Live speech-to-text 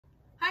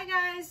Hi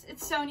guys,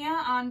 it's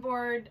Sonia on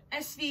board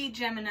SV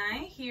Gemini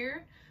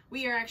here.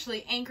 We are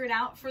actually anchored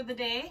out for the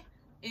day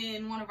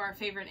in one of our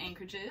favorite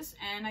anchorages,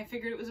 and I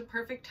figured it was a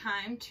perfect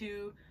time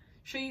to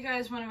show you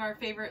guys one of our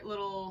favorite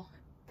little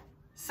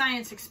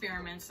science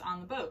experiments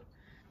on the boat.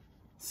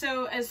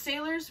 So as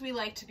sailors, we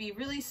like to be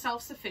really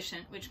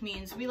self-sufficient, which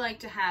means we like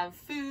to have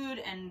food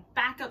and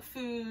backup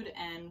food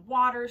and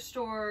water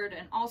stored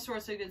and all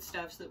sorts of good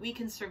stuff so that we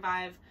can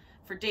survive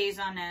for days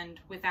on end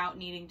without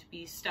needing to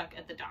be stuck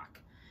at the dock.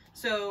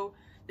 So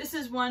this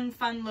is one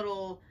fun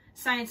little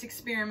science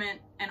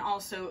experiment and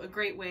also a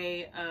great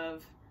way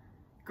of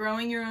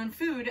growing your own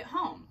food at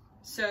home.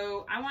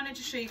 So I wanted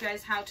to show you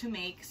guys how to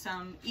make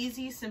some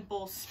easy,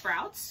 simple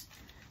sprouts,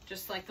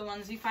 just like the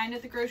ones you find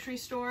at the grocery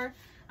store.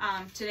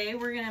 Today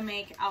we're gonna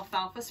make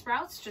alfalfa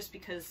sprouts just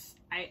because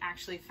I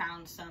actually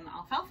found some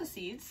alfalfa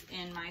seeds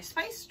in my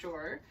spice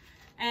drawer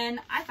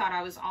and I thought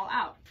I was all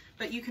out.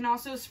 But you can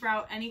also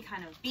sprout any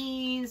kind of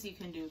beans. You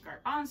can do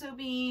garbanzo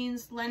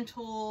beans,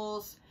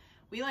 lentils.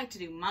 We like to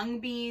do mung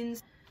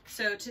beans.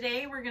 So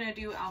today we're gonna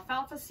do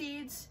alfalfa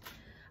seeds.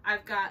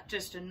 I've got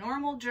just a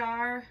normal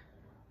jar.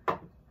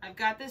 I've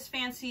got this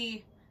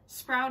fancy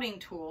sprouting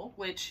tool,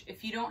 which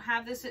if you don't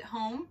have this at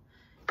home,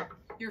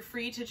 you're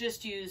free to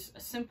just use a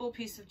simple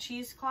piece of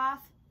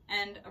cheesecloth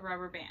and a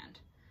rubber band.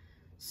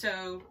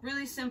 So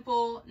really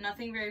simple,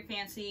 nothing very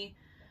fancy.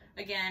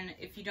 Again,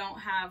 if you don't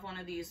have one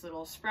of these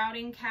little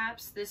sprouting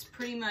caps, this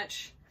pretty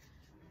much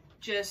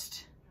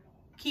just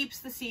keeps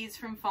the seeds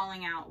from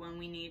falling out when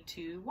we need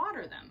to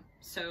water them.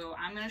 So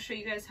I'm going to show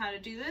you guys how to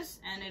do this,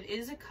 and it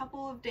is a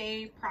couple of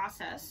day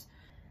process.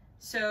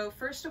 So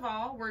first of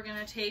all, we're going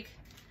to take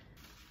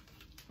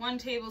 1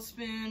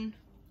 tablespoon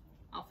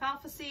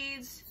alfalfa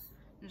seeds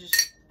and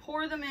just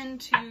pour them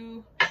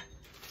into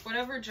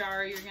whatever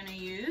jar you're going to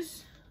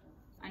use.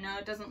 I know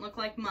it doesn't look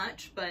like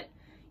much, but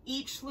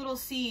each little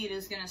seed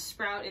is going to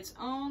sprout its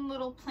own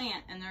little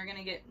plant, and they're going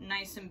to get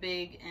nice and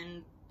big,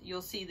 and you'll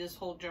see this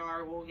whole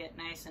jar will get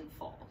nice and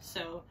full.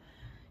 So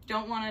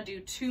don't want to do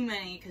too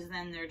many because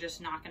then they're just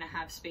not going to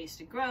have space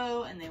to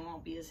grow and they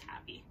won't be as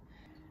happy.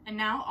 And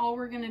now all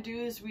we're going to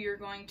do is we are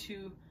going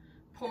to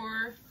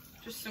pour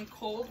just some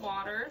cold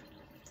water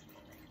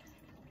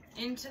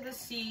into the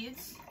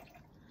seeds,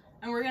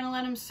 and we're going to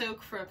let them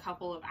soak for a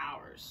couple of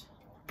hours.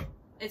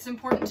 It's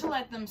important to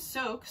let them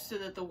soak so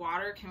that the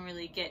water can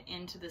really get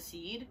into the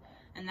seed,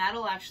 and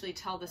that'll actually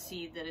tell the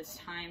seed that it's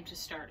time to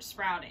start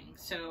sprouting.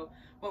 So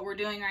what we're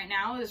doing right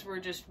now is we're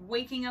just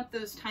waking up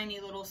those tiny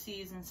little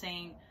seeds and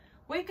saying,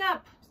 wake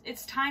up,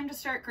 it's time to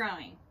start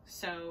growing.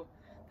 So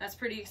that's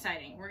pretty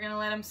exciting. We're gonna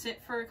let them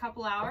sit for a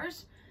couple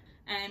hours,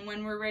 and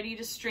when we're ready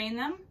to strain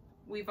them,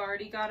 we've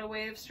already got a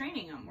way of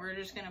straining them. We're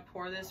just gonna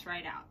pour this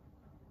right out.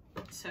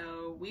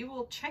 So we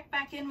will check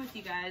back in with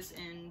you guys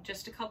in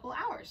just a couple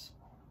hours.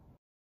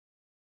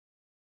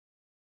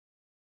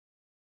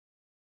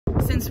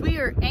 Since we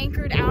are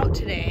anchored out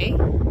today,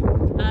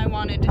 I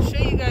wanted to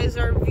show you guys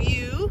our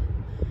view.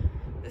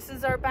 This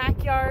is our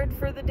backyard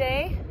for the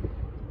day.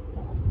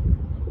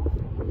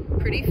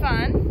 Pretty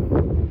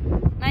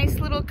fun. Nice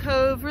little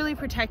cove, really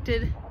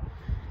protected.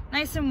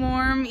 Nice and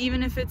warm,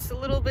 even if it's a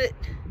little bit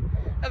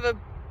of a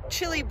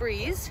chilly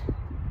breeze.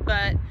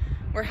 But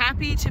we're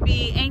happy to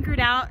be anchored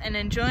out and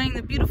enjoying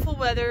the beautiful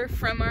weather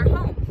from our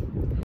home.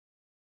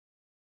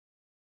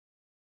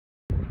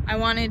 I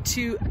wanted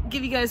to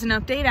give you guys an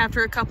update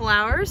after a couple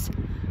hours.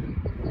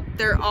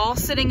 They're all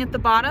sitting at the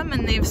bottom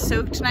and they've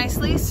soaked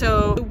nicely,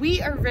 so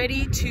we are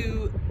ready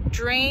to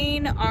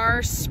drain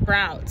our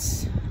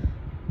sprouts.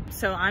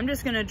 So I'm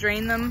just gonna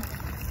drain them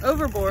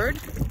overboard,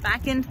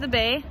 back into the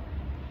bay.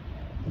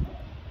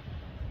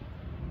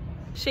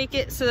 Shake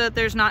it so that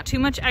there's not too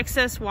much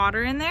excess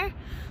water in there.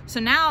 So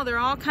now they're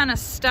all kind of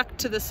stuck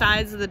to the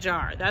sides of the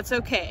jar. That's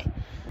okay.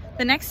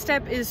 The next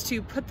step is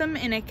to put them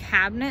in a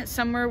cabinet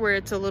somewhere where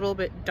it's a little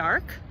bit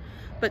dark,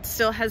 but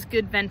still has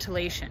good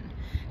ventilation.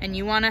 And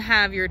you want to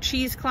have your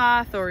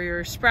cheesecloth or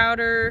your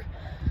sprouter.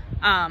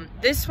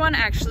 This one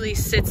actually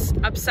sits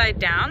upside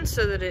down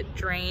so that it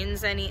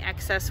drains any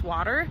excess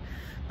water.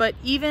 But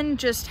even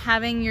just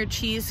having your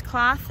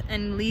cheesecloth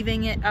and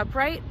leaving it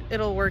upright,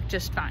 it'll work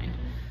just fine.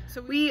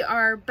 So we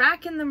are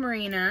back in the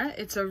marina.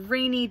 It's a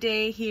rainy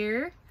day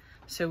here.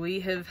 So we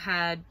have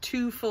had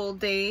 2 full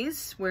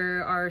days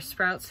where our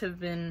sprouts have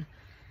been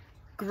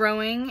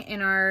growing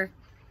in our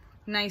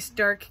nice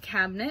dark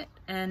cabinet,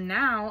 and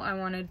now I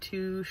wanted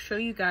to show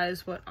you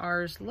guys what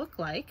ours look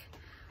like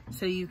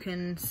so you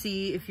can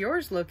see if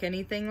yours look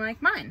anything like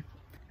mine.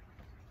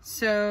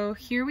 So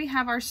here we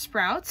have our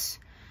sprouts.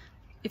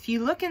 If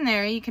you look in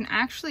there, you can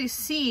actually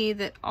see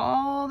that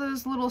all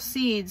those little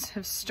seeds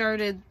have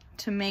started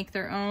to make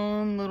their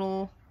own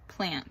little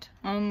plant,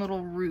 own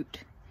little root.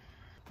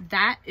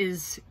 That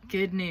is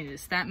good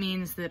news. That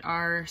means that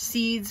our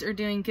seeds are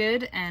doing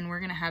good and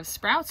we're gonna have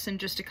sprouts in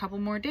just a couple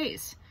more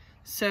days.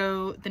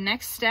 So the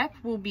next step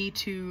will be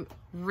to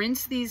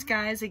rinse these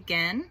guys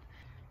again.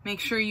 Make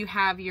sure you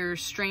have your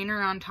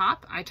strainer on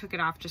top. I took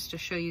it off just to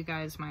show you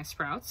guys my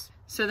sprouts.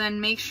 So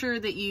then make sure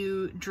that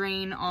you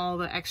drain all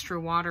the extra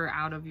water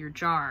out of your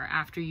jar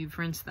after you've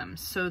rinsed them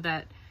so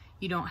that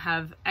you don't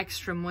have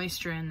extra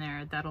moisture in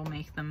there that'll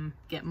make them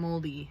get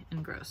moldy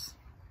and gross.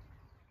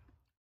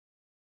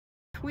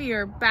 We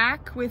are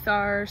back with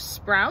our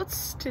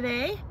sprouts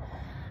today.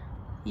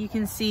 You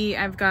can see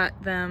I've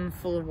got them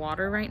full of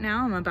water right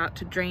now. I'm about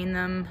to drain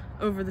them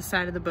over the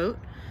side of the boat,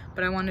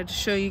 but I wanted to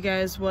show you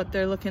guys what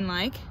they're looking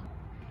like.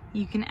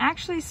 You can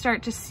actually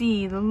start to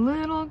see the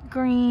little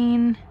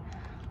green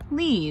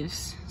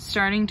leaves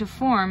starting to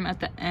form at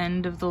the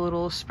end of the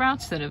little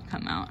sprouts that have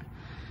come out.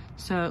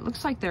 So it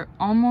looks like they're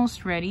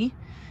almost ready.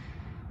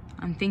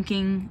 I'm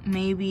thinking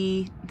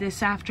maybe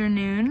this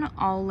afternoon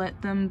I'll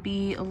let them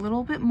be a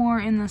little bit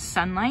more in the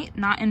sunlight,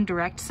 not in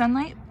direct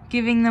sunlight.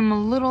 Giving them a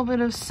little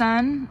bit of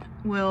sun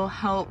will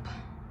help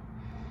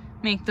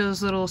make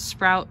those little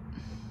sprout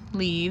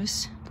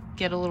leaves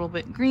get a little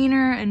bit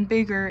greener and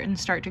bigger and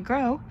start to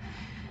grow.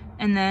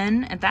 And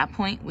then at that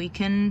point we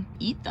can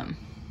eat them.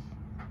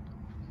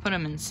 Put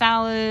them in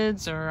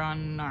salads or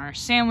on our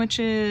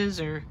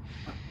sandwiches or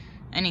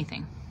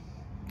anything.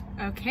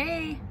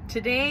 Okay,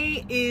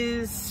 today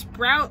is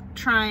sprout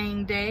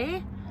trying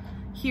day.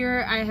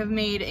 Here I have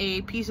made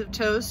a piece of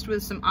toast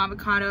with some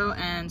avocado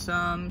and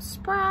some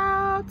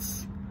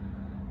sprouts.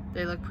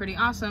 They look pretty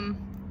awesome.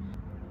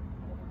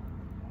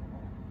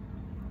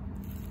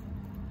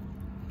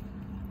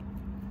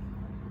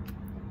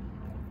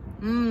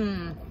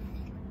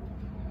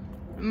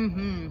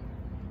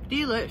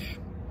 Delish.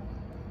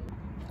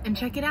 And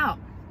check it out.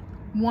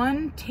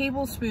 1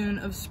 tablespoon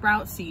of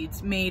sprout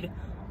seeds made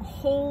a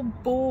whole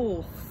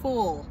bowl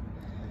full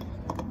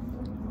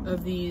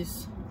of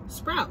these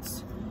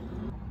sprouts.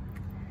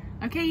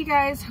 Okay, you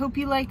guys, hope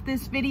you liked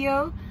this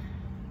video,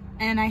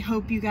 and I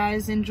hope you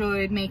guys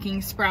enjoyed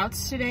making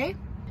sprouts today.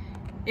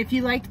 If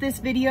you liked this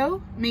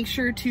video, make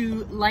sure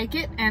to like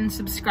it and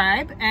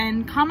subscribe,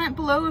 and comment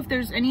below if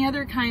there's any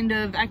other kind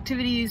of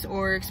activities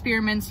or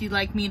experiments you'd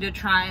like me to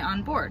try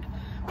on board.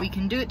 We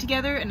can do it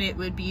together and it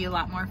would be a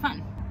lot more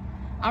fun.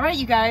 All right,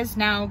 you guys,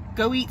 now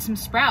go eat some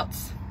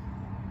sprouts.